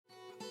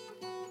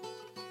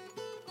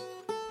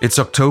It's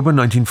October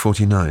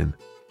 1949.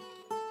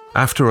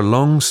 After a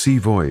long sea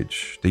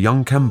voyage, the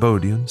young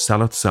Cambodian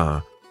Saloth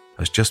Sar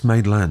has just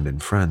made land in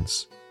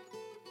France.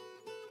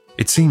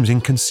 It seems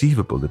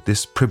inconceivable that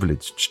this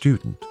privileged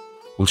student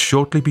will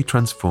shortly be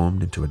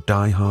transformed into a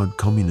die-hard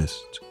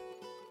communist,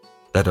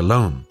 let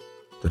alone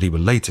that he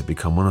will later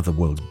become one of the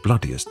world's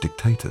bloodiest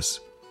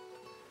dictators.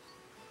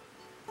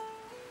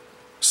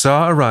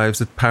 Sar arrives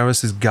at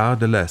Paris's Gare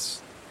de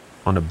l'Est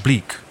on a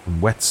bleak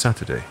and wet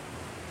Saturday,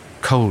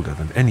 colder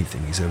than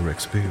anything he's ever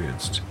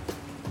experienced.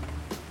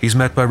 He's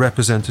met by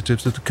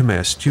representatives of the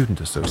Khmer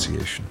Student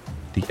Association,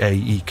 the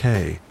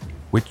AEK,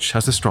 which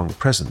has a strong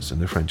presence in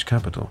the French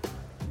capital.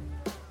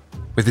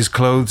 With his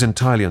clothes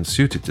entirely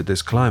unsuited to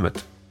this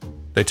climate,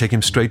 they take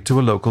him straight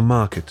to a local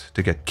market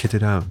to get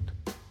kitted out.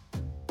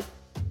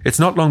 It's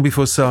not long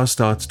before Sar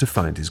starts to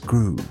find his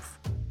groove.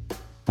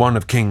 One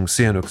of King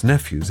Sihanouk's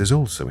nephews is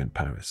also in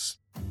Paris.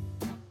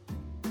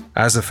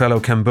 As a fellow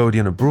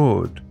Cambodian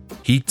abroad,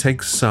 he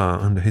takes Sar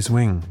under his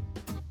wing.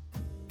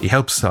 He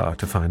helps Sar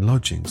to find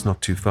lodgings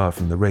not too far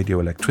from the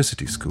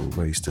radioelectricity school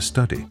where he's to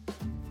study.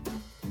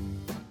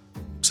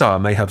 Sar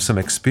may have some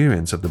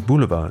experience of the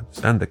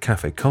boulevards and the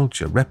cafe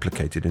culture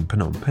replicated in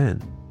Phnom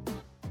Penh,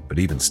 but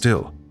even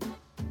still,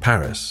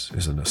 Paris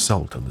is an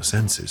assault on the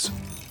senses.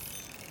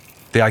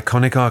 The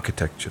iconic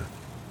architecture,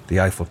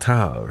 the Eiffel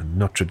Tower and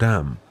Notre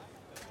Dame,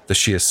 the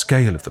sheer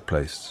scale of the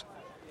place.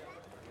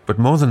 But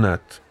more than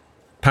that,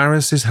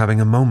 Paris is having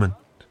a moment,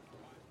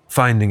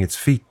 finding its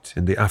feet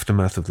in the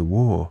aftermath of the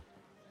war.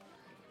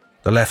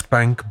 The left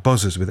bank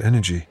buzzes with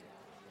energy.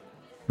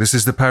 This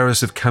is the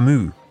Paris of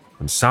Camus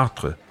and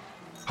Sartre,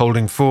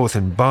 holding forth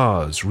in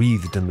bars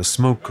wreathed in the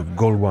smoke of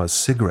Gauloise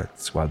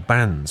cigarettes while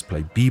bands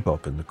play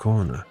bebop in the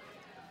corner.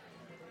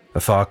 A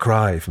far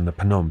cry from the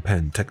Phnom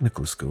Penh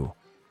Technical School.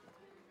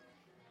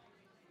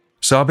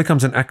 Sar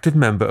becomes an active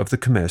member of the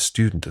Khmer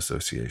Student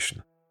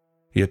Association.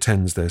 He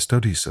attends their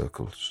study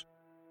circles.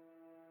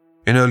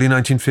 In early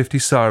 1950,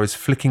 Sar is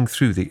flicking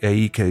through the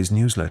AEK's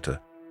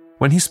newsletter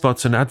when he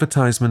spots an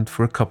advertisement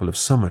for a couple of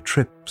summer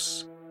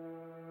trips.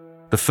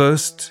 The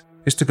first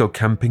is to go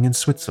camping in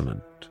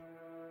Switzerland.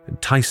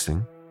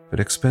 Enticing, but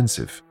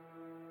expensive.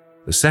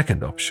 The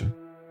second option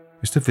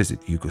is to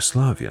visit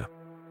Yugoslavia.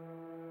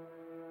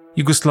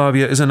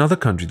 Yugoslavia is another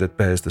country that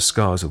bears the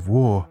scars of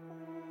war.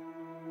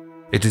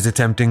 It is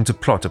attempting to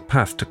plot a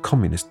path to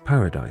communist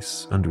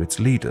paradise under its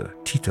leader,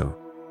 Tito.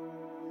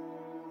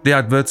 The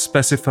advert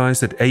specifies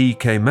that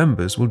AEK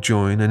members will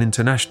join an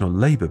international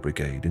labor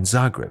brigade in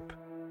Zagreb,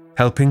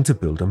 helping to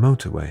build a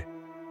motorway.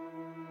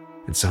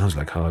 It sounds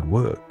like hard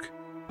work,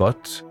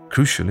 but,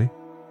 crucially,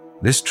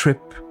 this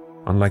trip,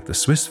 unlike the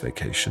Swiss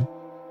vacation,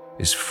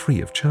 is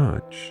free of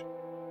charge.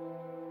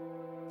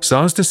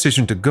 Sar's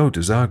decision to go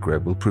to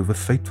Zagreb will prove a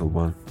fateful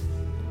one.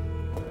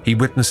 He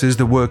witnesses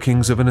the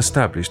workings of an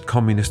established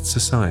communist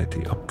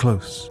society up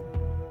close.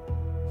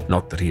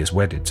 Not that he is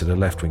wedded to the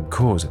left-wing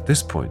cause at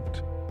this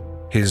point.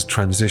 His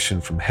transition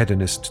from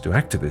hedonist to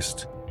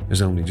activist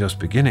is only just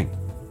beginning.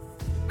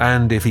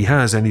 And if he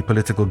has any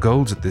political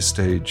goals at this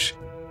stage,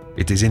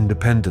 it is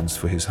independence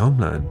for his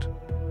homeland.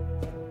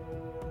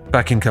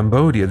 Back in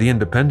Cambodia, the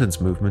independence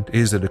movement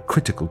is at a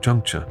critical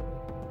juncture.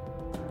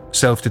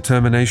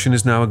 Self-determination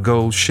is now a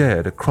goal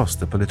shared across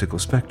the political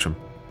spectrum.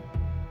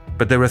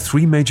 But there are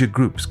three major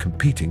groups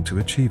competing to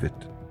achieve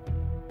it.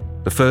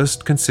 The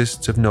first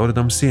consists of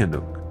Norodom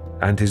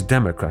Sihanouk and his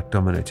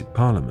Democrat-dominated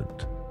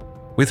parliament,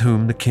 with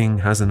whom the king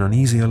has an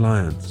uneasy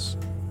alliance.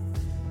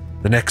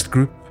 The next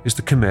group is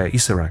the Khmer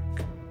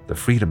Issarak, the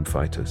freedom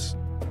fighters.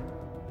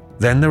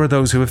 Then there are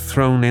those who have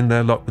thrown in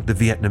their lot with the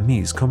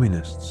Vietnamese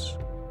communists.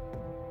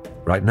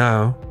 Right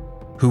now,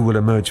 who will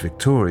emerge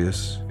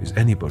victorious is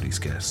anybody's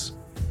guess.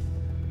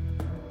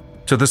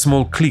 To the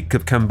small clique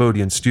of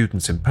Cambodian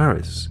students in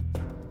Paris,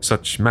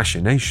 such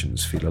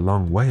machinations feel a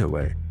long way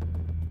away.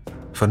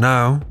 For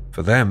now,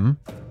 for them,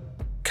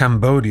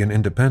 Cambodian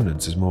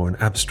independence is more an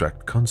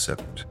abstract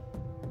concept,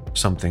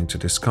 something to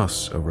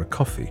discuss over a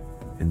coffee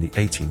in the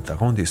 18th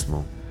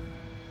arrondissement.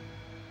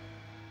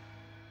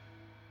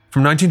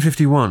 From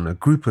 1951, a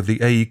group of the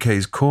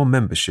AEK's core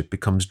membership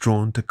becomes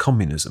drawn to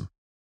communism.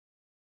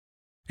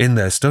 In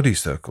their study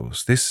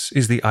circles, this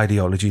is the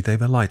ideology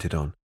they've alighted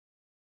on.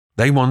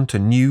 They want a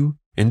new,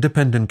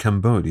 independent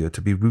Cambodia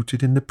to be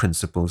rooted in the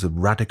principles of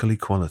radical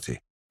equality.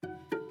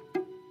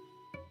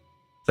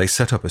 They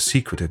set up a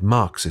secretive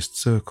Marxist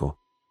circle,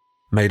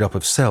 made up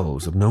of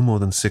cells of no more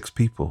than 6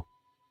 people.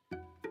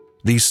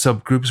 These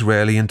subgroups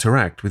rarely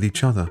interact with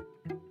each other.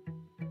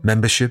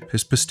 Membership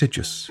is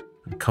prestigious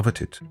and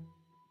coveted.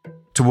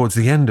 Towards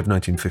the end of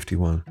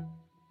 1951,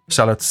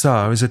 Saloth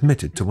Sar is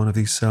admitted to one of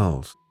these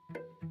cells.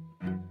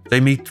 They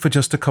meet for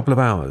just a couple of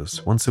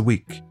hours, once a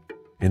week,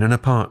 in an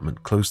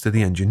apartment close to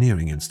the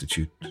Engineering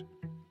Institute.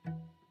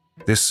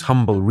 This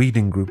humble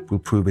reading group will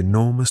prove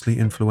enormously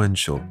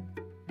influential.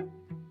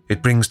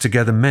 It brings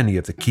together many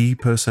of the key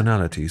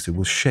personalities who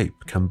will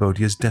shape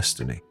Cambodia's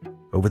destiny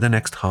over the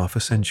next half a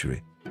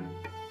century.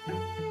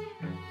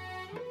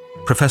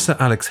 Professor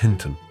Alex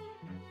Hinton.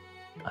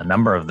 A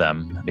number of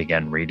them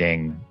began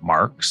reading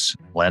Marx,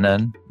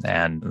 Lenin,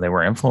 and they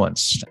were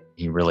influenced.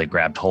 He really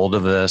grabbed hold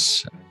of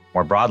this.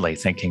 More broadly,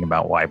 thinking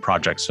about why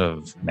projects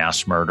of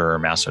mass murder or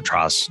mass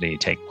atrocity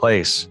take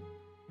place,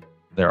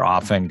 they're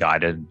often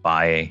guided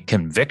by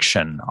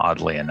conviction,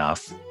 oddly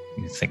enough.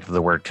 You think of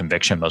the word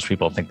conviction, most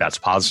people think that's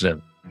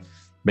positive.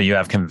 But you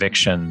have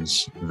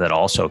convictions that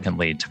also can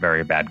lead to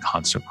very bad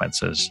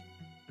consequences.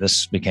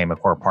 This became a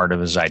core part of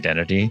his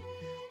identity.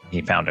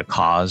 He found a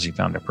cause, he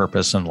found a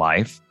purpose in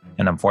life.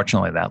 And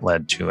unfortunately, that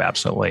led to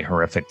absolutely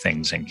horrific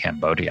things in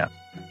Cambodia.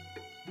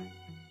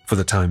 For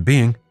the time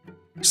being,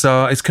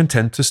 Sa is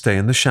content to stay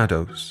in the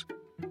shadows,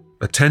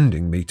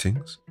 attending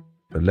meetings,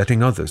 but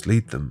letting others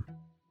lead them.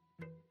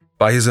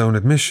 By his own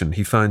admission,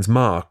 he finds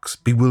Marx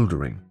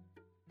bewildering.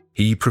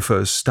 He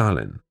prefers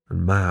Stalin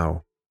and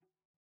Mao.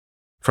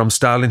 From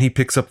Stalin, he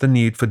picks up the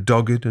need for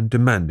dogged and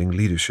demanding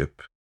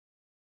leadership.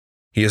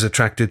 He is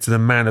attracted to the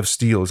man of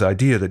steel's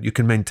idea that you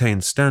can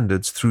maintain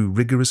standards through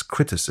rigorous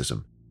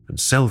criticism and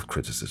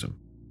self-criticism.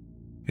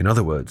 In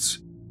other words,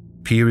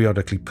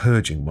 periodically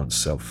purging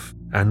oneself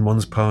and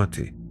one's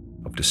party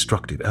of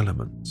destructive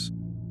elements.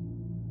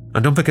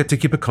 And don't forget to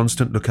keep a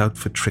constant lookout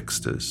for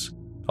tricksters,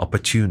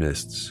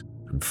 opportunists,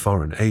 and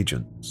foreign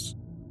agents.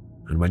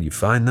 And when you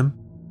find them,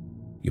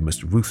 you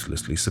must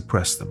ruthlessly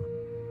suppress them.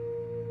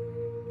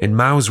 In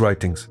Mao's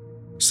writings,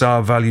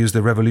 Sa values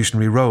the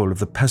revolutionary role of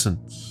the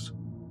peasants.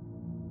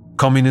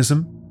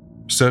 Communism,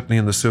 certainly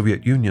in the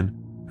Soviet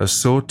Union, has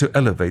sought to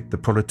elevate the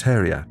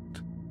proletariat,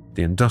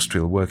 the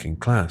industrial working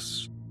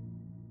class.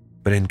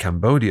 But in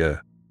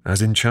Cambodia,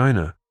 as in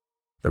China,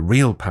 the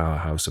real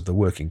powerhouse of the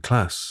working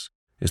class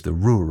is the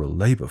rural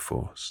labor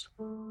force.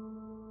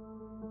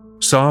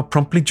 Sa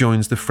promptly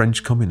joins the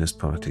French Communist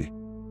Party.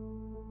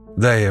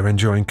 They are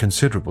enjoying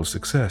considerable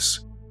success.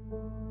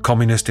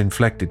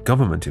 Communist-inflected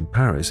government in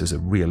Paris is a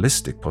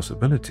realistic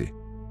possibility.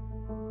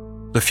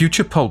 The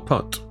future Pol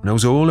Pot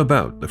knows all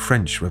about the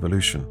French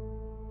Revolution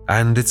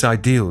and its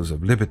ideals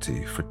of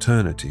liberty,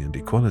 fraternity, and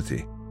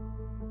equality.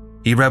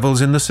 He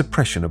revels in the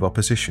suppression of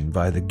opposition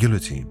via the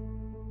guillotine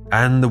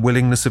and the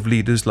willingness of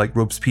leaders like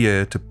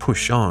Robespierre to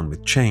push on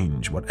with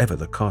change, whatever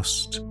the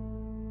cost.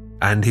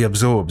 And he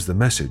absorbs the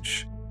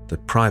message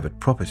that private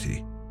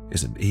property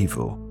isn't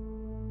evil.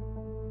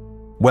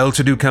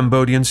 Well-to-do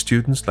Cambodian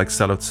students like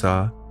Sa Lot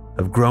Sa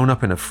have grown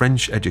up in a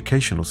French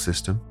educational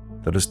system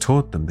that has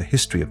taught them the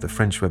history of the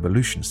French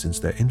Revolution since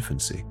their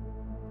infancy.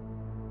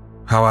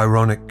 How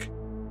ironic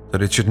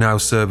that it should now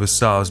serve as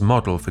Sa's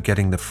model for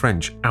getting the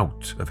French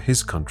out of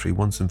his country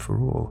once and for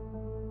all.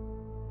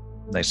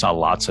 They saw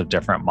lots of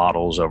different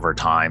models over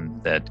time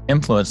that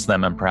influenced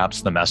them, and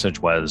perhaps the message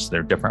was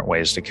there are different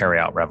ways to carry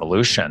out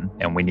revolution,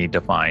 and we need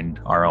to find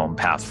our own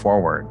path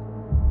forward.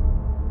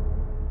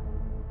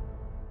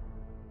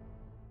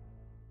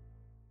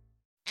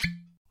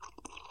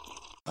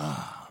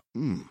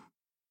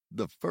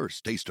 The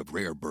first taste of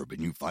rare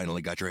bourbon you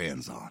finally got your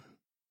hands on.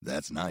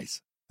 That's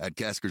nice. At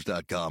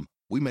Caskers.com,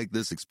 we make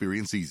this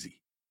experience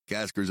easy.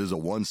 Caskers is a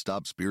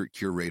one-stop spirit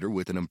curator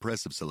with an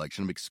impressive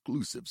selection of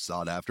exclusive,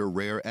 sought-after,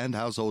 rare, and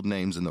household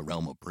names in the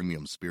realm of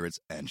premium spirits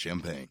and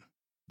champagne.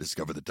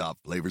 Discover the top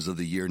flavors of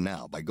the year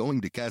now by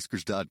going to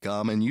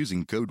Caskers.com and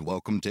using code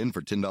WELCOME10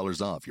 for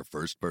 $10 off your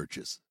first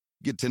purchase.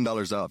 Get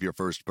 $10 off your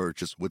first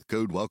purchase with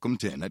code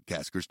WELCOME10 at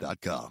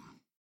Caskers.com.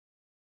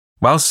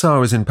 While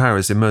Sa is in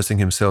Paris immersing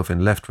himself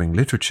in left-wing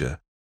literature,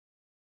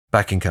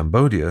 back in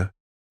Cambodia,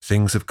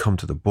 things have come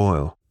to the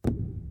boil.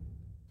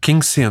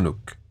 King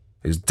Sihanouk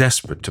is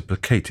desperate to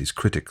placate his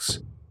critics,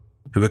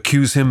 who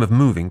accuse him of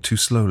moving too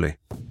slowly,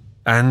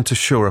 and to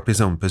shore up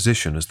his own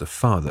position as the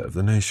father of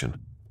the nation.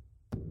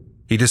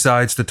 He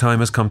decides the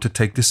time has come to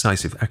take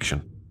decisive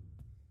action.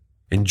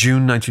 In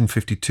June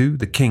 1952,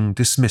 the king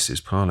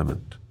dismisses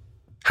parliament,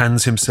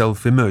 hands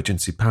himself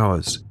emergency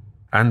powers,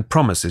 and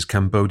promises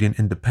Cambodian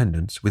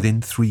independence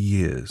within 3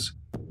 years.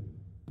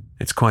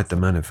 It's quite the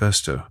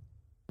manifesto.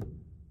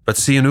 But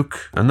Sihanouk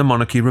and the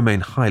monarchy remain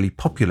highly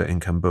popular in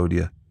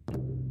Cambodia.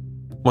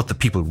 What the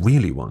people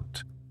really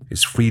want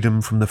is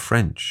freedom from the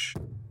French,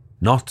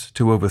 not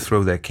to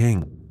overthrow their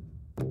king.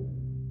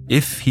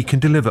 If he can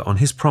deliver on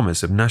his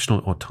promise of national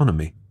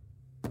autonomy,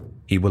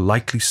 he will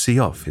likely see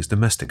off his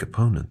domestic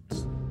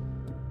opponents.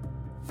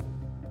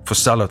 For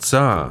Sa Lot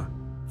Sa,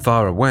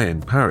 far away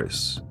in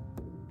Paris,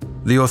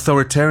 the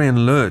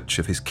authoritarian lurch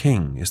of his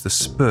king is the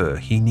spur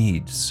he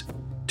needs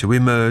to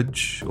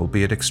emerge,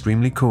 albeit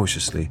extremely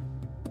cautiously,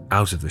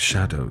 out of the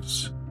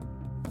shadows.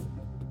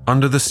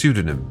 Under the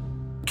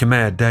pseudonym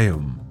Khmer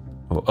Daum,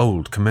 or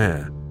Old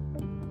Khmer,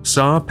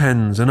 Sa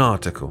pens an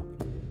article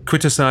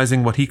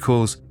criticizing what he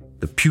calls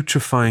the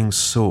putrefying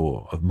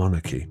sore of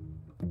monarchy.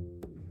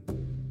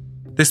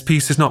 This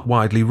piece is not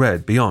widely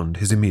read beyond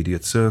his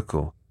immediate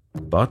circle,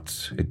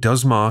 but it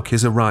does mark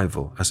his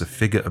arrival as a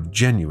figure of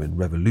genuine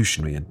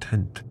revolutionary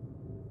intent.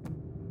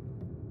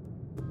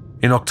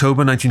 In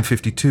October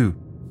 1952,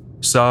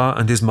 Sa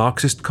and his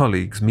Marxist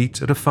colleagues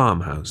meet at a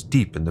farmhouse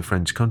deep in the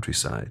French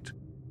countryside.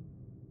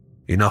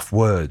 Enough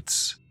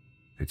words.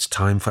 It's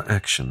time for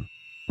action.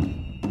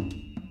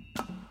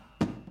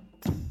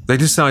 They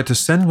decide to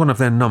send one of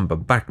their number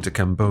back to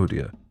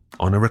Cambodia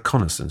on a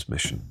reconnaissance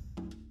mission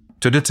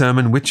to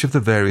determine which of the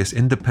various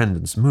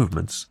independence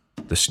movements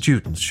the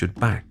students should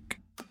back.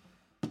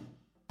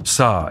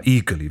 Sa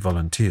eagerly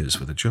volunteers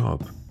for the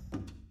job.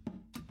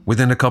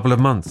 Within a couple of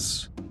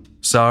months,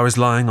 Sa is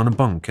lying on a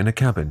bunk in a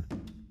cabin,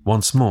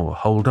 once more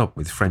holed up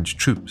with French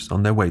troops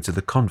on their way to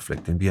the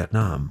conflict in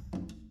Vietnam.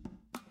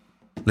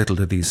 Little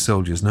do these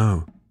soldiers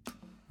know,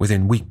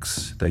 within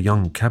weeks their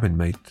young cabin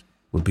mate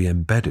will be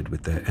embedded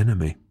with their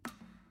enemy.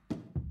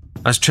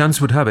 As chance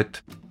would have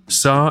it,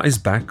 Sa is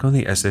back on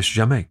the SS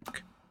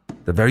Jamaica,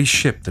 the very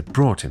ship that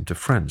brought him to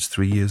France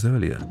 3 years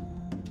earlier.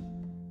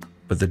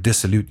 But the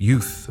dissolute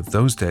youth of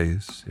those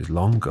days is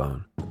long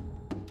gone.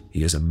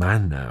 He is a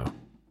man now,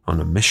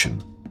 on a mission.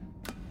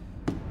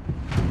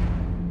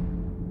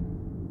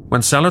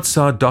 When Saloth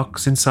Sa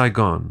docks in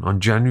Saigon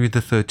on January the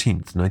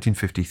 13th,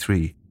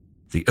 1953,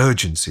 the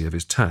urgency of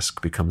his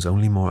task becomes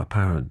only more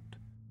apparent.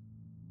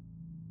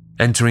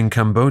 Entering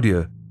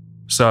Cambodia,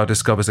 Sa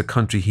discovers a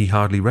country he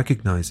hardly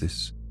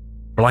recognizes,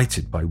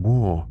 blighted by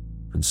war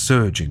and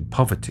surging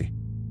poverty,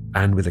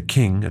 and with a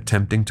king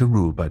attempting to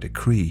rule by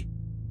decree.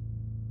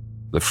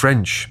 The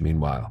French,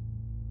 meanwhile,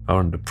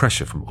 are under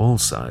pressure from all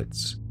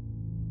sides.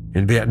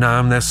 In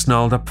Vietnam, they're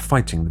snarled up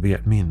fighting the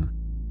Viet Minh.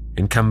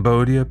 In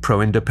Cambodia,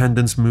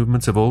 pro-independence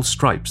movements of all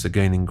stripes are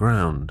gaining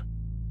ground.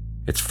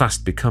 It's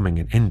fast becoming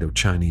an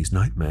Indo-Chinese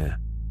nightmare.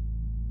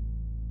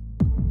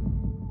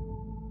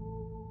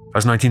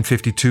 As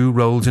 1952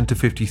 rolls into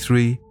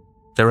 53,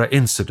 there are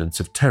incidents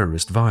of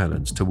terrorist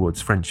violence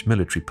towards French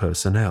military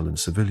personnel and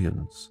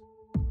civilians.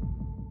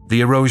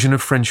 The erosion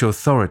of French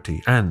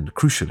authority and,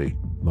 crucially,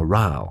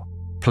 morale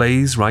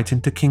plays right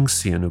into King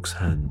Sihanouk's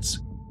hands.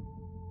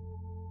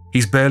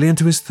 He's barely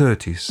into his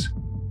 30s,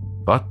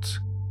 but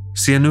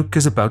Sihanouk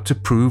is about to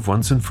prove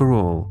once and for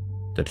all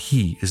that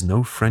he is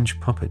no French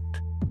puppet.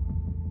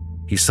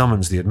 He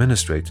summons the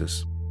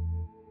administrators.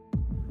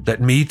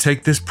 "Let me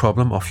take this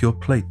problem off your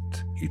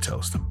plate," he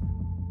tells them.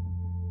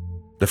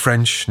 The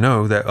French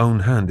know their own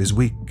hand is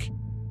weak,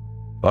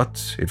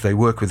 but if they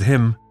work with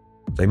him,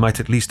 they might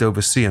at least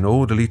oversee an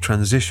orderly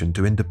transition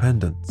to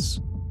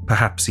independence,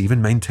 perhaps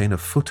even maintain a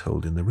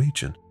foothold in the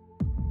region.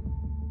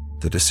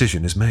 The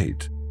decision is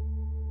made.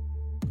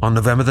 On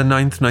November the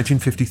 9th,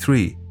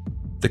 1953,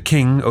 the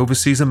king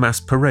oversees a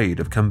mass parade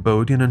of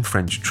Cambodian and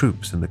French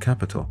troops in the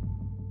capital.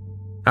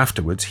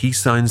 Afterwards, he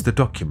signs the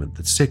document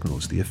that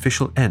signals the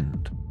official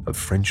end of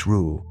French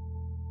rule.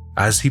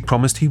 As he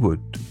promised he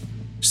would,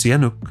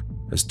 Sihanouk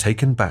has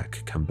taken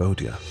back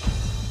Cambodia.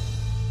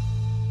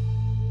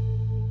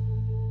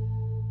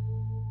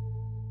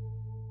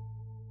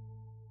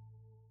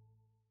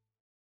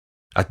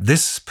 At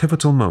this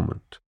pivotal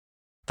moment,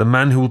 the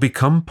man who will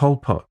become Pol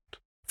Pot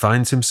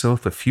finds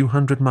himself a few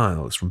hundred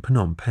miles from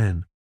Phnom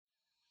Penh.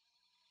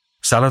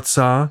 Saloth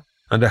Sa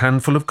and a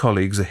handful of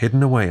colleagues are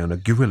hidden away on a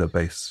guerrilla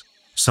base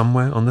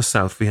somewhere on the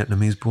South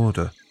Vietnamese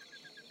border.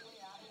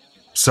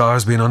 Sa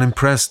has been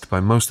unimpressed by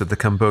most of the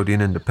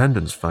Cambodian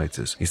independence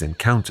fighters he's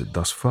encountered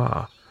thus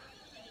far.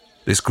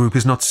 This group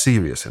is not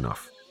serious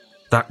enough.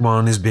 That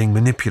one is being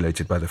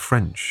manipulated by the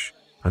French.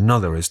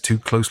 Another is too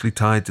closely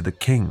tied to the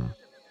king.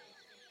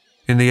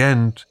 In the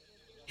end,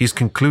 he's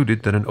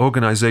concluded that an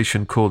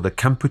organization called the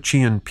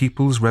Kampuchean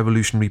People's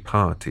Revolutionary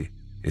Party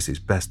is his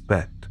best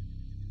bet.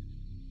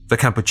 The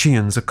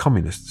Kampucheans are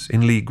communists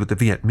in league with the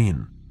Viet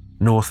Minh,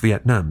 North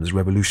Vietnam's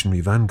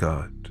revolutionary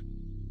vanguard.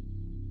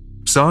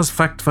 Sa's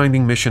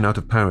fact-finding mission out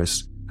of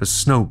Paris has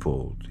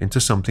snowballed into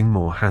something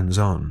more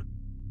hands-on.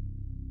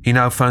 He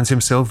now finds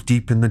himself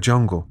deep in the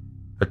jungle,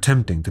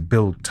 attempting to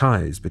build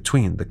ties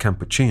between the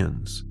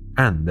Kampucheans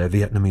and their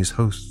Vietnamese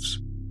hosts.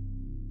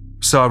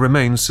 Sa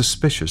remains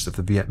suspicious of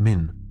the Viet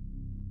Minh,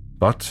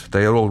 but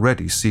they are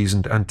already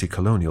seasoned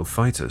anti-colonial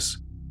fighters.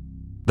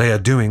 They are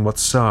doing what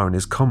Sa and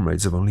his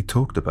comrades have only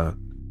talked about,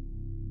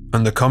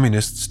 and the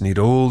communists need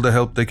all the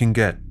help they can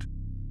get.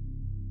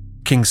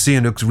 King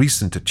Sihanouk's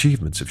recent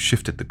achievements have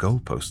shifted the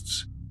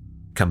goalposts.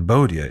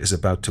 Cambodia is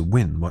about to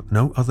win what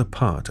no other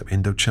part of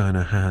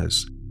Indochina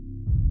has.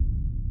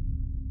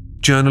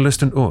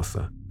 Journalist and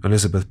author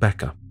Elizabeth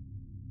Becker.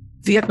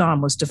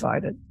 Vietnam was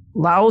divided.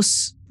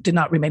 Laos did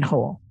not remain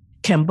whole.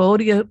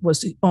 Cambodia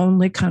was the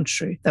only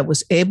country that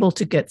was able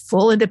to get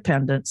full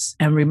independence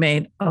and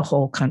remain a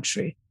whole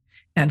country.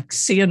 And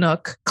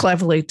Sihanouk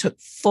cleverly took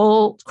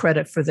full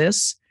credit for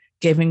this,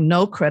 giving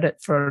no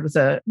credit for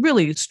the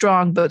really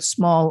strong but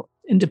small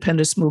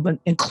independence movement,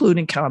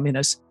 including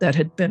communists, that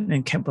had been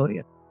in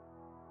Cambodia.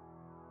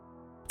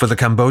 For the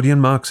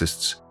Cambodian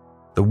Marxists,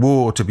 the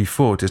war to be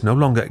fought is no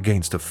longer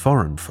against a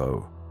foreign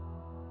foe.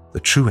 The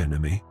true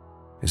enemy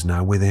is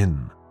now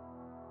within.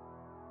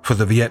 For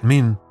the Viet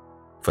Minh,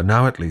 for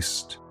now at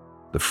least,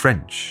 the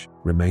French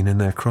remain in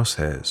their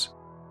crosshairs.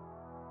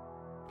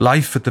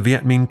 Life at the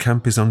Viet Minh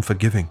camp is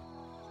unforgiving.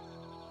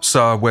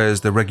 Sa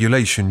wears the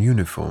regulation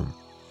uniform,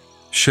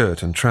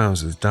 shirt and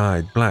trousers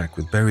dyed black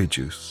with berry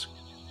juice,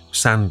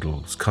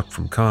 sandals cut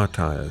from car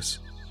tires,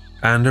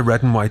 and a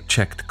red and white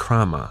checked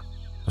krama,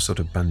 a sort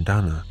of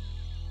bandana.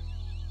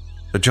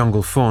 The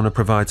jungle fauna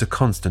provides a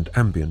constant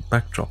ambient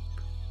backdrop.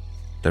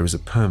 There is a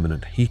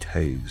permanent heat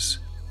haze.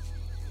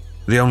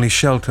 The only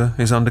shelter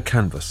is under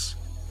canvas,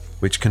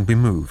 which can be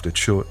moved at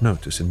short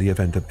notice in the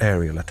event of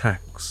aerial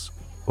attacks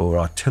or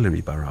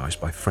artillery barrage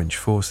by French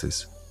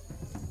forces.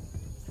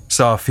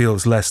 SAR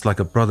feels less like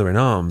a brother in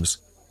arms,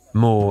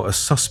 more a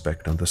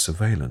suspect under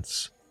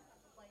surveillance.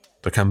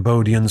 The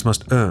Cambodians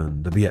must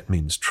earn the Viet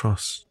Minh's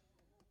trust.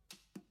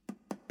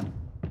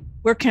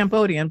 We're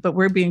Cambodian, but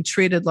we're being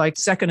treated like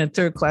second and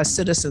third class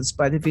citizens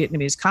by the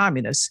Vietnamese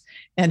communists.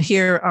 And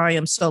here I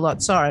am,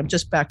 Salat Sar. I'm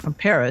just back from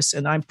Paris,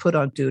 and I'm put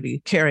on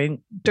duty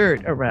carrying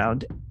dirt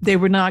around. They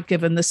were not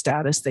given the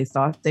status they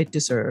thought they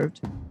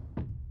deserved.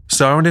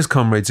 Sar and his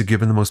comrades are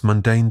given the most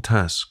mundane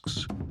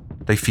tasks.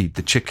 They feed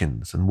the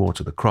chickens and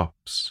water the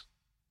crops.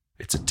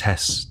 It's a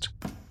test.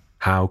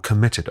 How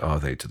committed are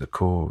they to the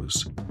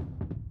cause?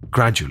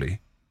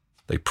 Gradually,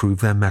 they prove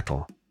their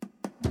mettle.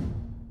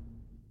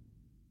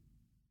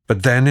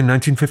 But then, in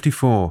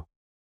 1954,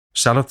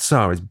 Salat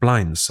Sar is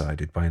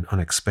blindsided by an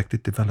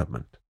unexpected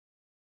development.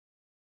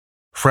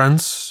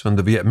 France and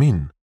the Viet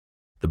Minh,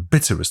 the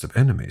bitterest of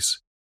enemies,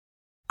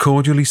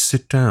 cordially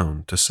sit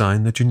down to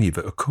sign the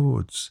Geneva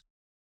Accords.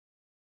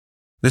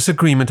 This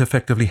agreement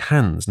effectively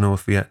hands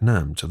North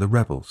Vietnam to the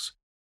rebels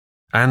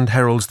and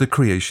heralds the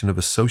creation of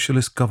a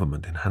socialist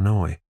government in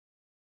Hanoi.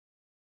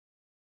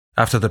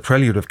 After the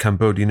prelude of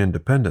Cambodian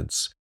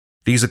independence,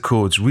 these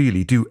accords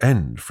really do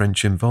end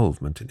French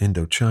involvement in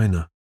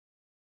Indochina.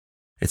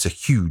 It's a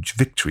huge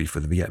victory for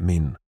the Viet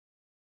Minh.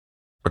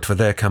 But for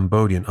their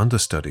Cambodian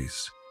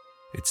understudies,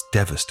 it's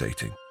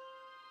devastating.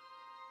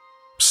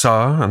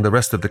 SAR and the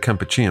rest of the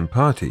Kampuchean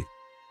party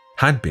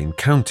had been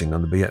counting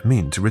on the Viet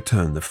Minh to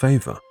return the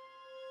favor,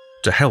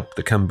 to help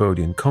the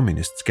Cambodian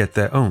communists get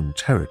their own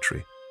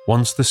territory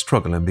once the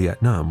struggle in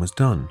Vietnam was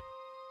done.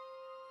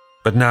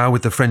 But now,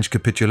 with the French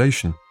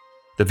capitulation,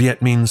 the Viet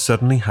Minh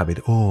suddenly have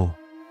it all.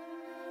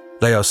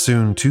 They are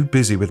soon too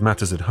busy with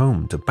matters at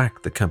home to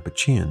back the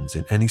Kampucheans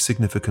in any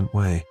significant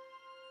way.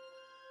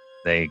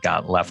 They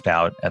got left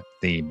out at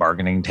the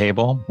bargaining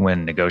table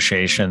when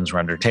negotiations were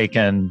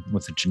undertaken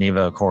with the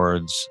Geneva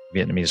Accords.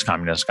 Vietnamese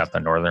communists got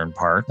the northern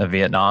part of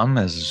Vietnam,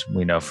 as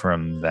we know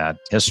from that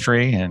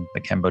history, and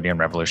the Cambodian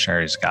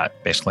revolutionaries got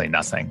basically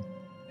nothing.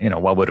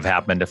 What would have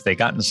happened if they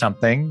gotten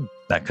something?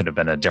 That could have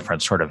been a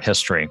different sort of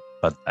history.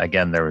 But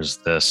again, there was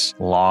this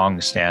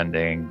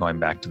long-standing, going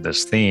back to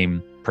this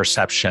theme,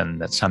 perception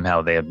that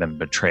somehow they had been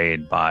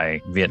betrayed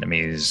by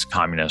Vietnamese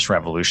communist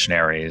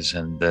revolutionaries,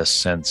 and this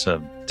sense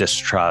of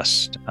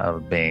distrust,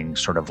 of being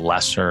sort of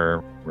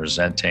lesser,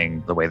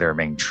 resenting the way they were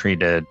being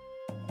treated.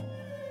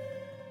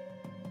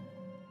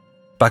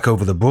 Back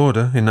over the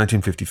border in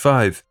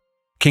 1955,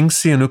 King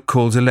Sihanouk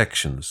calls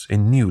elections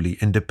in newly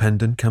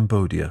independent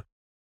Cambodia.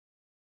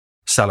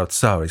 Salat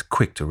Sar is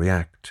quick to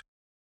react.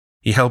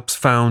 He helps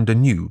found a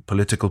new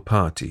political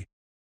party,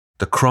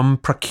 the Krom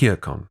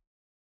Prakiakon.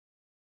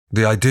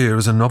 The idea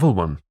is a novel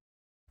one,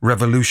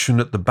 revolution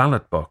at the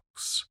ballot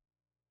box.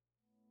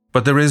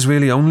 But there is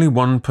really only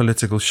one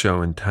political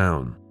show in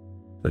town,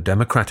 the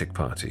Democratic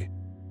Party,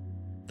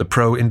 the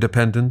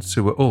pro-independents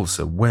who were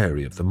also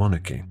wary of the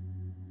monarchy.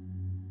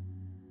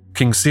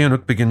 King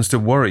Sihanouk begins to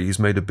worry he's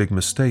made a big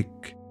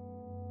mistake.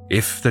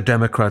 If the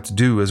Democrats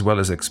do as well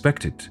as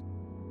expected,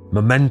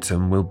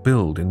 momentum will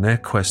build in their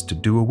quest to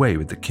do away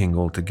with the king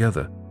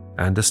altogether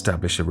and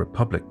establish a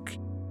republic.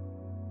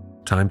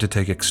 Time to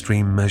take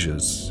extreme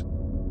measures.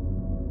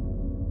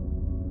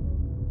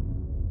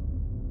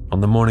 On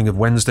the morning of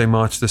Wednesday,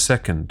 March the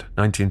 2nd,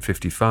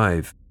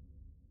 1955,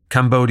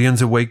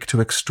 Cambodians awake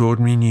to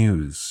extraordinary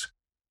news.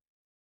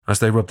 As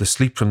they rub the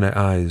sleep from their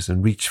eyes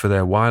and reach for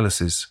their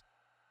wirelesses,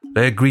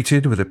 they are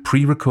greeted with a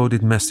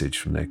pre-recorded message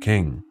from their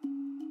king.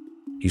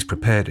 He's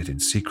prepared it in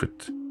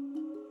secret.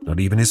 Not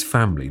even his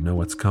family know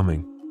what's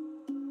coming.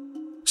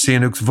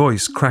 Sihanouk's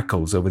voice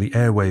crackles over the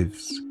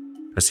airwaves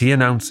as he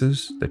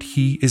announces that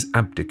he is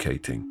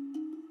abdicating.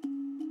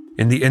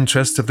 In the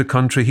interests of the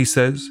country, he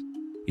says,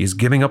 he is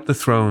giving up the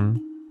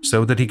throne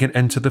so that he can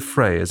enter the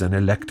fray as an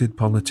elected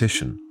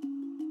politician.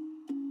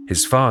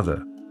 His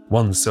father,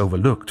 once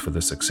overlooked for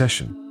the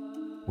succession,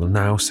 will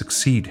now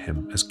succeed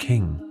him as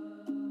king.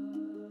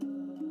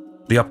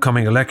 The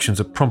upcoming elections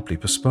are promptly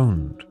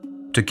postponed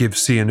to give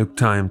Sihanouk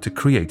time to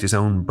create his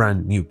own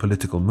brand new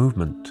political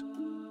movement.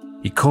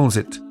 He calls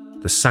it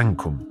the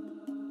Sangkum,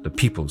 the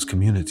People's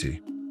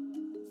Community.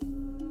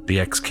 The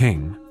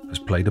ex-king has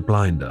played a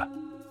blinder.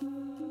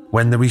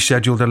 When the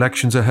rescheduled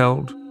elections are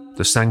held,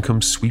 the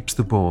Sangkum sweeps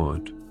the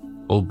board,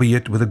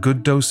 albeit with a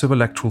good dose of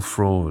electoral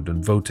fraud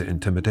and voter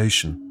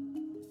intimidation.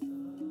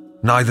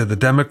 Neither the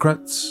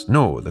Democrats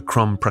nor the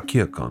Krom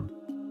Prakiakon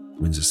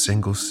wins a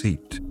single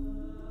seat.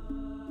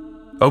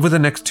 Over the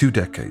next 2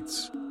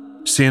 decades,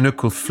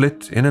 Sihanouk will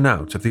flit in and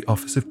out of the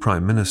office of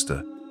Prime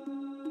Minister.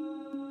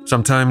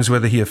 Sometimes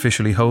whether he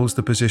officially holds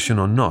the position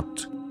or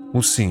not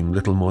will seem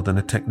little more than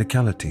a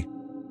technicality.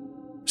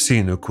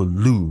 Sihanouk will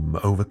loom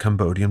over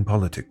Cambodian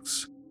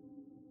politics.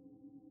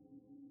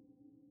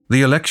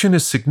 The election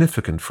is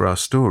significant for our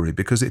story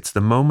because it's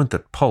the moment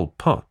that Pol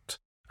Pot,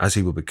 as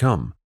he will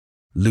become,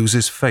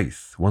 loses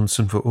faith once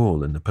and for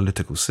all in the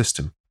political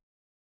system.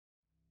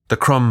 The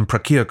Krom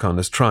Prakiakon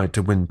has tried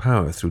to win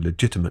power through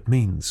legitimate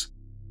means.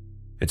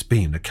 It's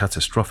been a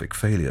catastrophic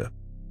failure.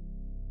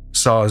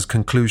 Tsar's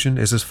conclusion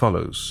is as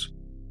follows: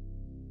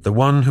 the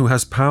one who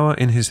has power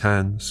in his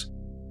hands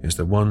is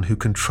the one who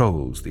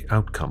controls the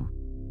outcome.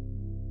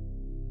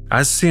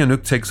 As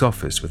Sihanouk takes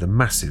office with a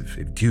massive,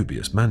 if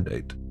dubious,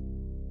 mandate,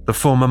 the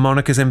former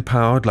monarch is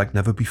empowered like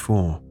never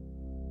before.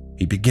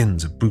 He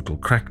begins a brutal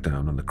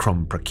crackdown on the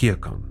Krom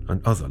Prakiakon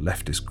and other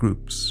leftist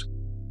groups.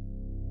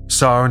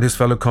 Tsar and his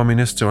fellow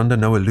communists are under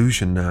no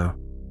illusion now.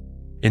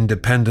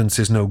 Independence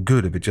is no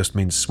good if it just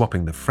means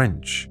swapping the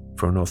French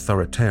for an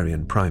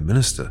authoritarian prime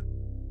minister.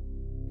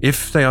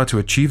 If they are to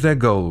achieve their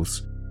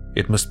goals,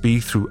 it must be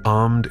through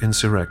armed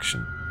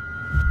insurrection.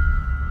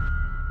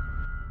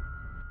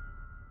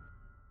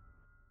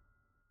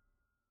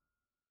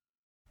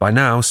 By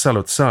now,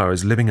 Saloth Tsar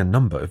is living a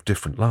number of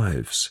different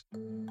lives.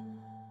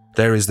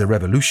 There is the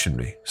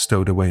revolutionary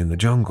stowed away in the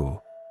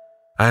jungle,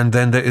 and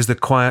then there is the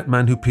quiet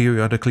man who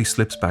periodically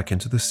slips back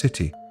into the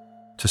city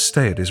to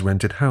stay at his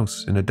rented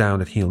house in a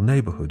down-at-heel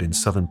neighborhood in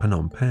southern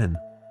Phnom Penh.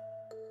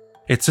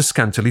 It's a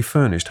scantily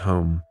furnished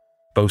home,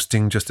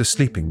 boasting just a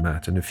sleeping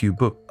mat and a few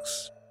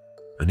books,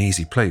 an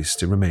easy place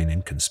to remain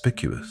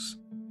inconspicuous.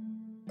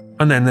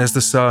 And then there's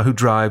the Tsar who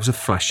drives a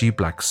flashy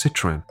black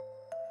Citroën.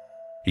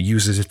 He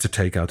uses it to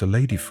take out a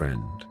lady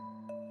friend.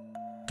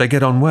 They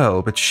get on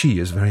well, but she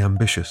is very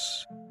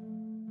ambitious.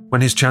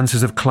 When his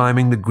chances of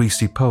climbing the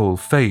greasy pole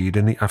fade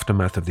in the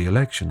aftermath of the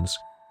elections,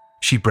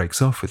 she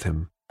breaks off with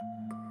him.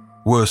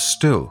 Worse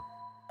still,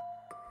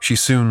 she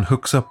soon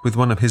hooks up with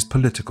one of his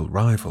political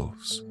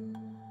rivals.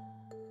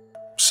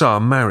 Tsar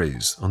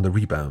marries on the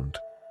rebound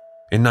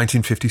in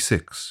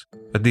 1956,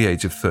 at the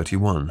age of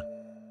 31,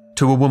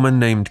 to a woman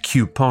named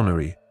Khieu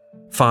Ponery,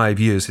 5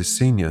 years his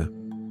senior.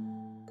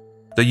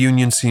 The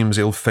union seems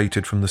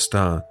ill-fated from the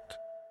start.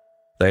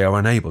 They are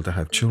unable to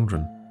have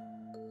children.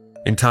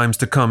 In times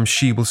to come,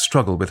 she will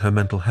struggle with her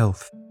mental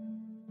health,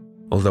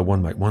 although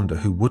one might wonder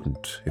who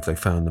wouldn't if they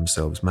found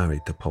themselves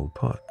married to Pol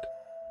Pot.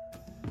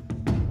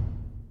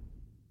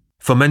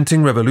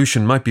 Fomenting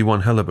revolution might be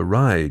one hell of a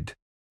ride,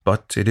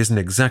 but it isn't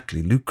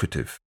exactly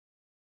lucrative.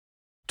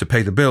 To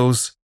pay the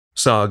bills,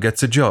 Tsar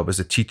gets a job as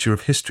a teacher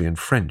of history and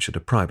French at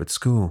a private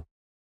school.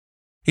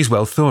 He's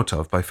well thought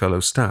of by fellow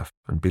staff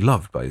and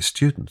beloved by his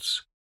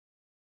students.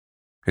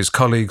 His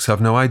colleagues have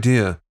no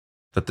idea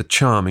that the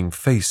charming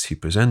face he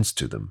presents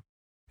to them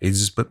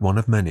is but one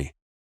of many.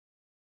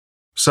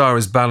 Tsar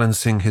is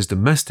balancing his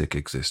domestic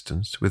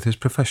existence with his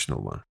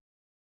professional one,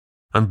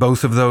 and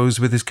both of those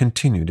with his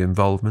continued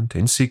involvement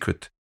in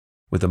secret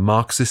with the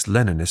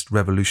Marxist-Leninist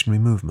revolutionary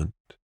movement.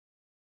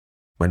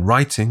 When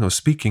writing or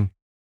speaking,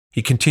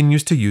 he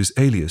continues to use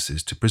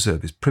aliases to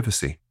preserve his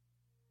privacy.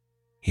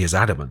 He is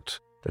adamant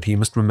that he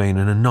must remain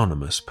an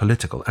anonymous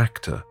political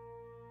actor,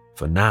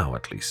 for now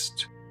at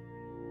least.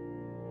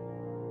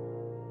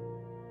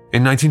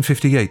 In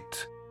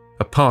 1958,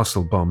 a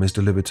parcel bomb is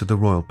delivered to the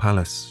royal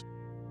palace.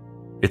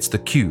 It's the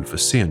cue for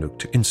Sihanouk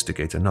to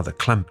instigate another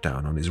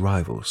clampdown on his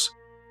rivals,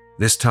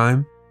 this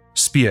time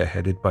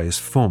spearheaded by his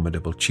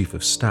formidable chief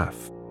of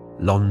staff,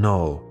 Lon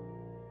Nol.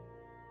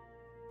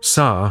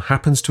 Tsar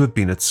happens to have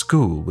been at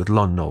school with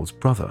Lon Nol's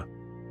brother,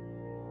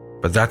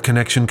 but that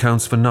connection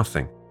counts for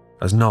nothing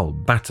as Nol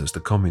batters the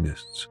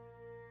communists,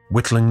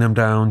 whittling them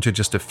down to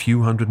just a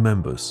few hundred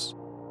members.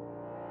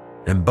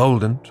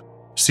 Emboldened,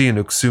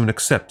 Sihanouk soon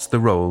accepts the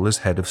role as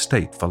head of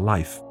state for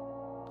life,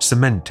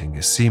 cementing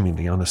his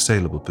seemingly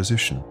unassailable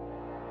position.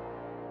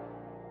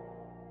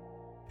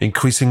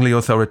 Increasingly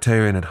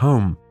authoritarian at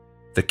home,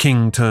 the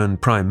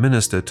king-turned-prime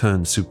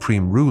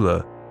minister-turned-supreme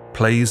ruler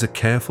plays a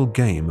careful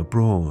game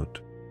abroad.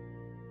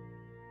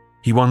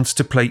 He wants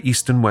to play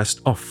East and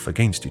West off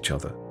against each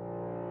other,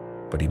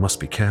 but he must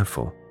be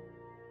careful.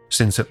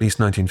 Since at least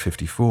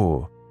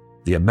 1954,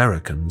 the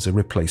Americans are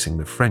replacing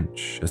the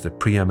French as the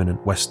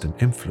preeminent Western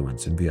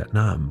influence in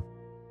Vietnam.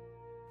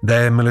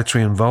 Their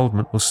military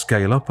involvement will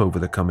scale up over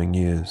the coming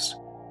years,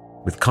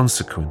 with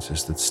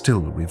consequences that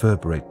still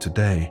reverberate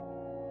today.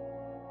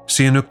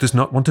 Sihanouk does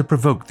not want to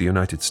provoke the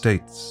United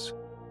States.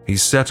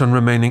 He's set on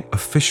remaining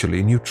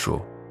officially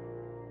neutral.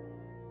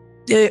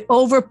 The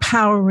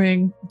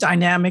overpowering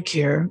dynamic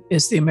here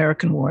is the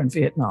American war in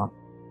Vietnam.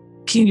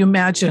 Can you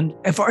imagine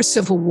if our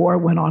Civil War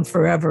went on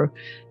forever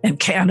and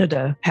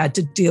Canada had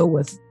to deal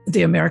with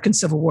the American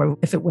Civil War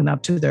if it went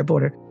up to their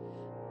border?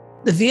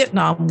 The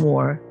Vietnam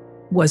War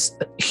was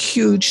a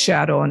huge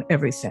shadow on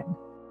everything.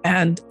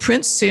 And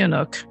Prince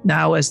Sihanouk,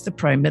 now as the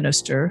prime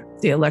minister,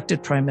 the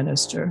elected prime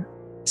minister,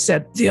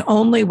 said the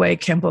only way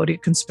Cambodia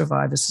can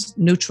survive is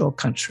a neutral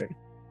country.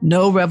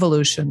 No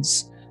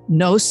revolutions,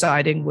 no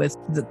siding with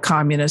the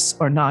communists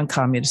or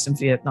non-communists in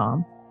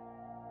Vietnam.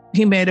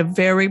 He made a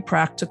very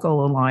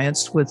practical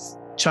alliance with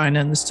China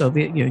and the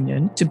Soviet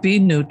Union to be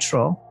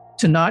neutral,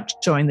 to not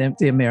join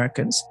the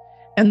Americans.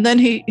 And then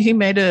he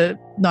made a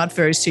not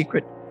very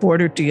secret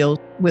border deal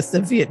with the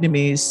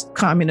Vietnamese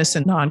communists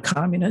and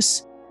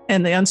non-communists.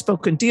 And the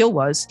unspoken deal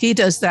was he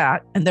does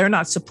that, and they're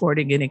not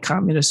supporting any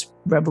communist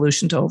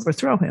revolution to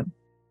overthrow him.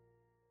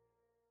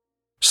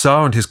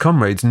 Tsar and his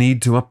comrades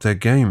need to up their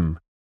game.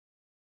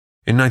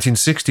 In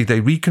 1960,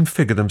 they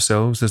reconfigure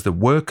themselves as the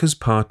Workers'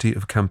 Party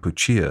of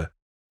Kampuchea.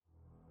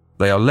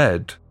 They are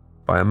led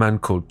by a man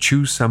called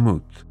Chu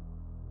Samut.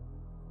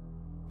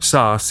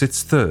 Tsar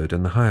sits third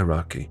in the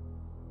hierarchy.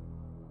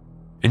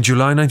 In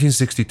July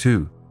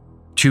 1962,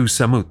 Chu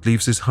Samut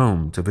leaves his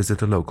home to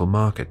visit a local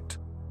market.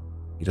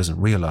 He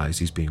doesn't realize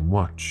he's being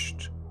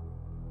watched.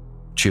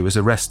 Chu is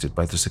arrested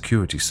by the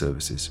security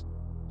services,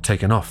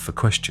 taken off for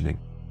questioning.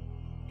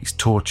 He's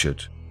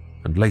tortured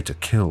and later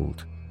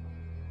killed.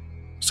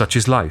 Such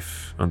is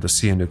life under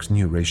Sihanouk's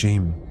new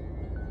regime.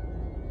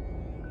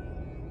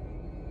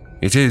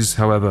 It is,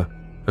 however,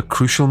 a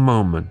crucial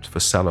moment for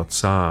Saloth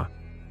Tsar.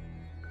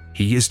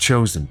 He is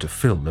chosen to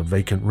fill the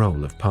vacant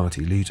role of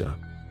party leader.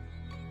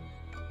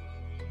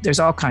 There's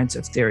all kinds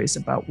of theories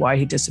about why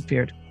he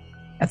disappeared.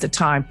 At the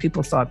time,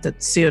 people thought that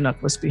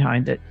Sihanouk was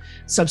behind it.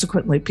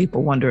 Subsequently,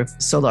 people wonder if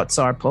Saloth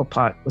Tsar Pol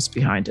Pot was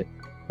behind it.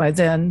 By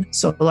then,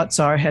 Saloth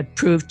Tsar had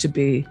proved to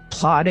be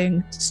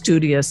plotting,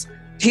 studious.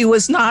 He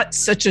was not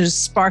such a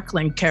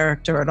sparkling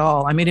character at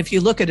all. I mean, if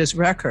you look at his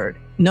record,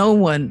 no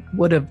one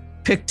would have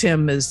picked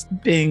him as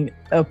being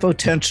a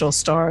potential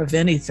star of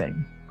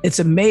anything. It's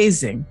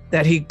amazing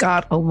that he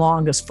got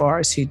along as far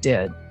as he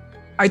did.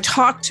 I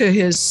talked to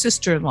his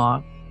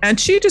sister-in-law, and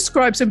she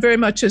describes him very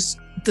much as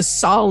the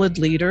solid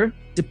leader,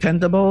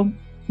 dependable,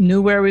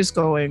 knew where he was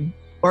going,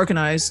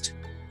 organized.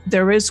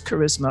 There is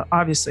charisma,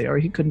 obviously, or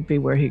he couldn't be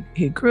where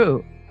he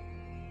grew.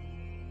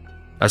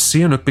 As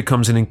Sihanouk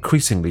becomes an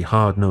increasingly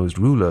hard-nosed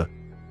ruler,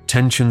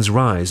 tensions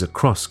rise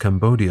across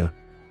Cambodia.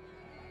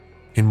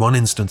 In one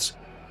instance,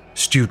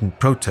 student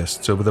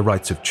protests over the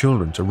rights of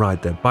children to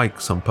ride their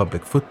bikes on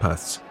public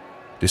footpaths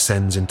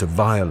descends into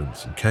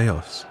violence and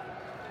chaos.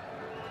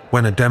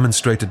 When a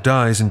demonstrator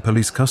dies in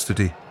police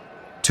custody,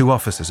 2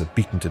 officers are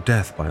beaten to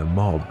death by a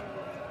mob.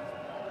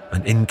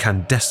 An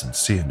incandescent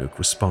Sihanouk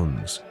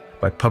responds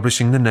by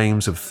publishing the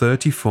names of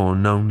 34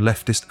 known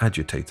leftist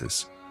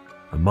agitators,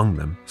 among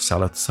them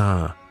Saloth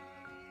Tsar.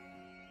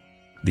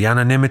 The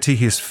anonymity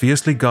he has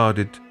fiercely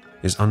guarded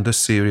is under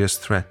serious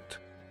threat.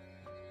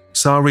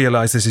 Tsar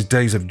realizes his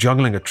days of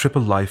juggling a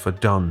triple life are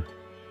done.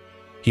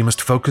 He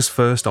must focus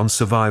first on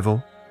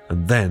survival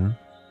and then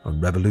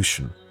on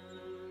revolution.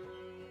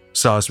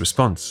 Tsar's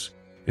response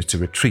is to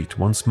retreat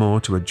once more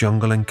to a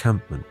jungle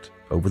encampment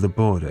over the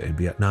border in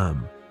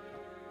Vietnam.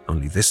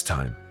 Only this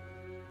time,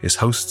 his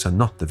hosts are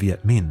not the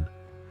Viet Minh.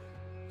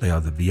 They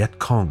are the Viet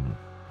Cong,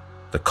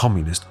 the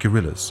communist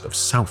guerrillas of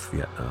South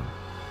Vietnam.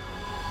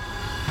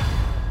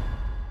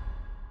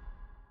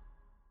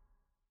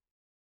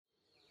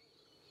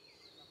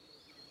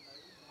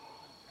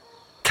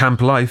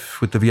 Camp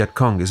life with the Viet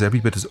Cong is every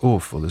bit as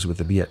awful as with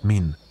the Viet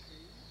Minh.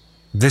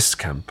 This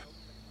camp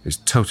is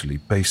totally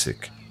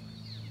basic.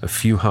 A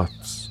few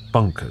huts,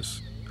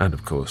 bunkers, and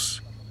of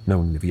course,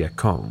 knowing the Viet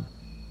Cong,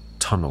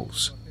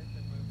 tunnels.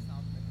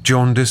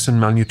 Jaundice and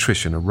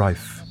malnutrition are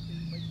rife.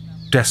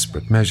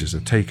 Desperate measures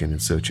are taken in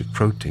search of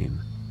protein.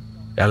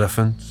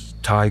 Elephants,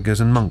 tigers,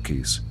 and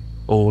monkeys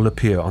all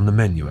appear on the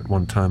menu at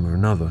one time or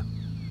another.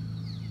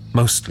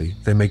 Mostly,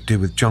 they make do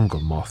with jungle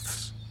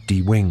moths,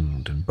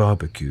 de-winged and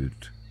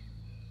barbecued.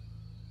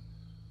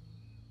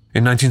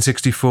 In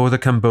 1964, the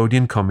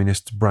Cambodian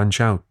communists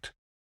branch out.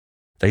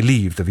 They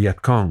leave the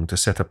Viet Cong to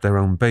set up their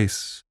own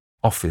base,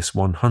 Office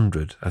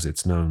 100 as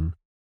it's known.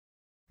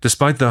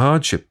 Despite the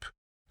hardship,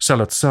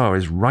 Saloth Tsar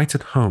is right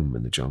at home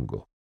in the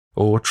jungle,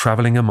 or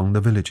travelling among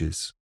the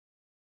villages.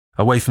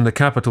 Away from the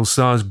capital,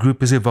 Tsar's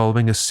group is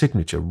evolving a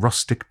signature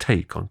rustic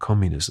take on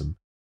communism.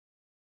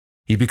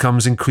 He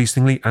becomes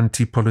increasingly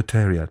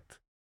anti-proletariat.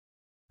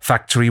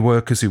 Factory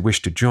workers who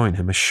wish to join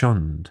him are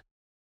shunned.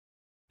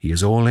 He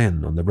is all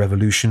in on the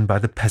revolution by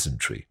the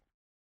peasantry,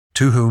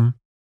 to whom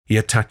he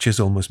attaches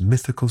almost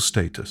mythical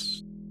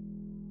status.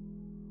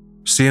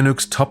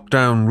 Sihanouk's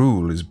top-down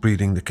rule is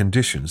breeding the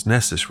conditions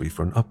necessary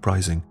for an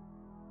uprising.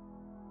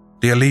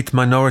 The elite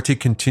minority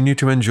continue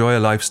to enjoy a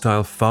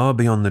lifestyle far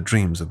beyond the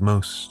dreams of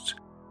most.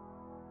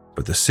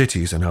 But the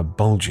cities are now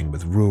bulging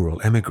with rural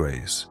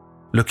émigrés,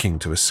 looking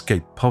to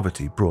escape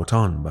poverty brought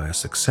on by a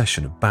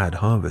succession of bad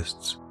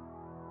harvests.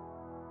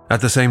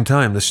 At the same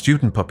time, the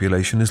student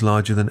population is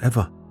larger than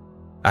ever,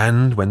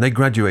 and when they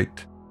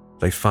graduate,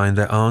 they find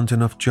there aren't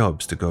enough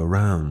jobs to go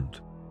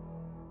around.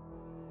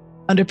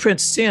 Under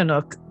Prince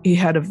Sihanouk, he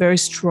had a very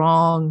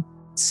strong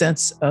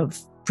sense of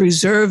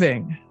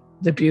preserving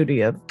the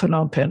beauty of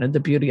Phnom Penh and the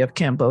beauty of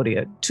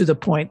Cambodia, to the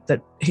point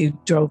that he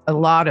drove a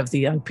lot of the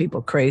young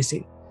people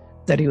crazy,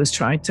 that he was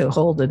trying to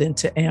hold it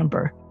into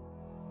amber.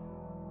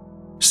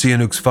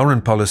 Sihanouk's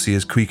foreign policy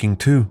is creaking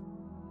too.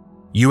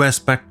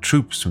 US-backed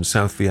troops from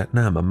South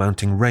Vietnam are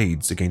mounting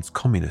raids against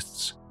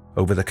communists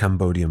over the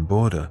Cambodian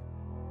border.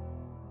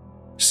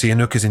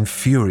 Sihanouk is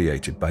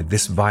infuriated by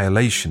this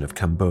violation of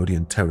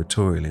Cambodian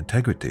territorial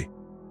integrity.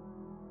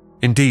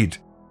 Indeed,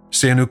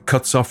 Sihanouk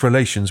cuts off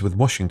relations with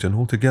Washington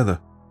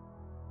altogether.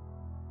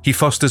 He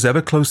fosters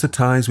ever closer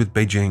ties with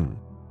Beijing,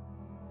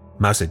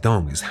 Mao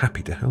Zedong is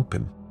happy to help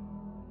him.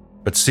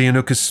 But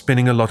Sihanouk is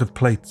spinning a lot of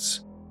plates,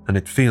 and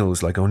it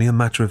feels like only a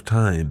matter of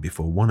time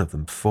before one of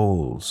them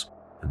falls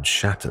and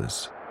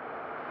shatters.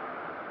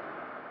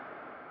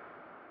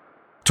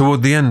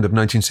 Toward the end of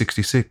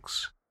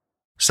 1966,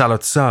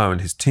 Saloth Sar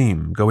and his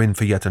team go in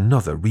for yet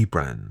another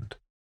rebrand.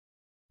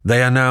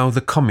 They are now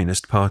the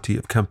Communist Party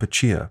of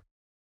Kampuchea.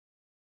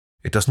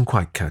 It doesn't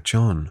quite catch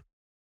on.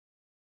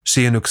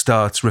 Sihanouk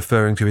starts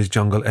referring to his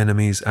jungle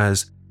enemies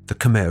as the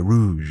Khmer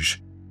Rouge,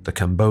 the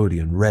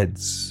Cambodian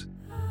Reds.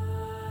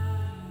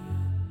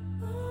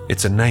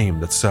 It's a name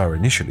that Sar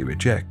initially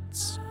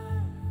rejects,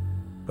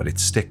 but it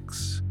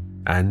sticks,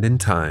 and in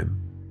time,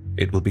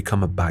 it will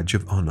become a badge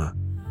of honor.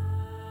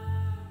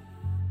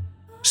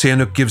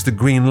 Sihanouk gives the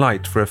green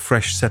light for a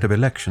fresh set of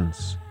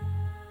elections.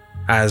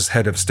 As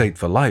head of state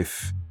for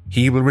life,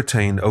 he will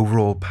retain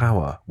overall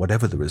power,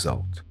 whatever the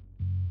result.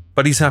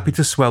 But he's happy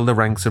to swell the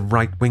ranks of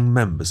right-wing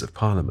members of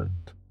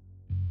parliament.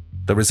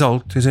 The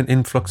result is an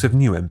influx of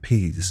new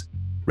MPs,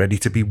 ready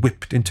to be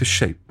whipped into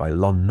shape by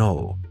Lon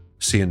Nol,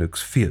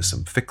 Sihanouk's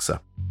fearsome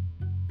fixer.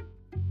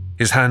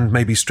 His hand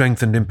may be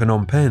strengthened in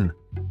Phnom Penh,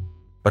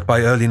 but by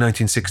early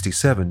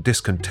 1967,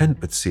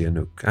 discontent with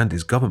Sihanouk and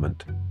his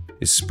government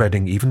is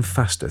spreading even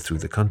faster through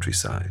the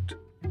countryside.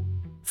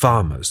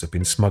 Farmers have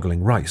been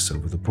smuggling rice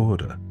over the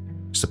border,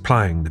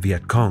 supplying the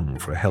Viet Cong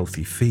for a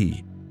healthy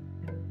fee.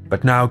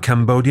 But now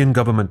Cambodian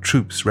government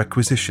troops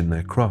requisition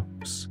their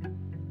crops.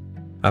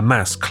 A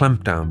mass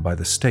clampdown by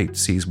the state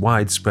sees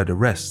widespread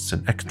arrests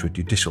and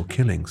extrajudicial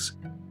killings.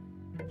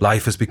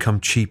 Life has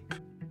become cheap.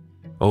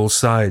 All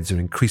sides are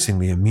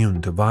increasingly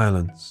immune to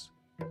violence.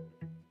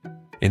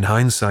 In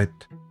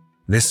hindsight,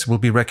 this will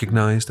be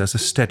recognized as a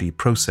steady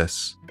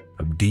process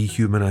of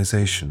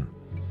dehumanization.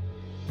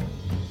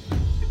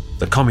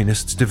 The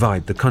communists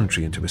divide the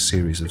country into a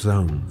series of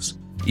zones,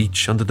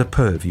 each under the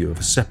purview of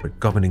a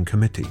separate governing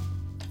committee.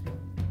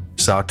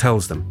 Sar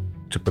tells them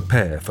to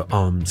prepare for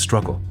armed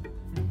struggle.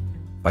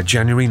 By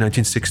January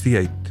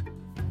 1968,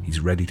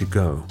 he's ready to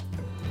go.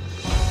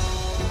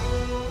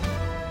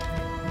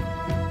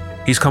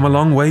 He's come a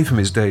long way from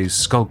his days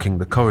skulking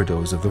the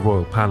corridors of the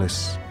royal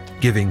palace,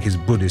 giving his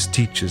Buddhist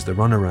teachers the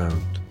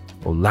runaround,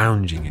 or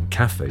lounging in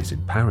cafes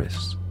in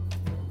Paris.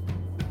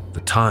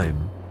 The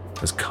time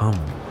has come.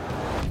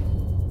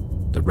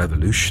 The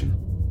revolution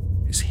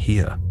is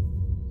here.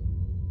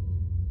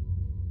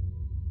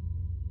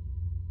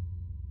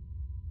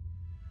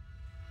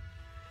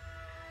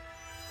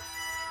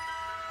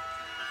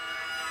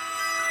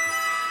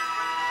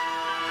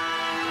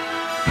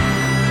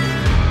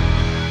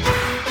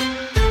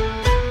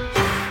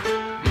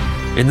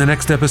 In the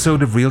next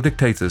episode of Real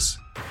Dictators,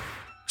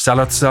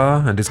 Saloth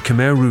Sar and his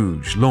Khmer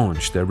Rouge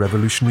launched their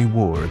revolutionary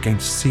war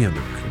against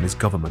Sihanouk and his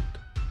government.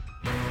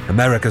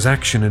 America's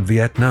action in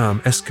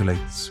Vietnam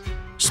escalates,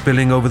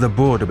 spilling over the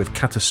border with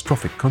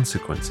catastrophic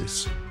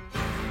consequences.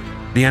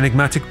 The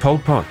enigmatic Pol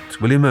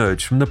Pot will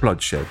emerge from the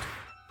bloodshed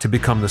to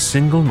become the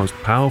single most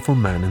powerful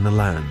man in the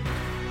land.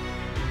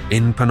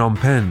 In Phnom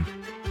Penh,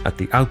 at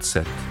the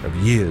outset of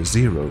Year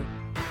Zero,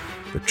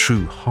 the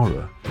true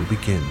horror will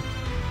begin.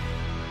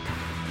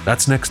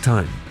 That's next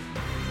time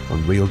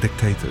on Real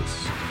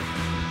Dictators.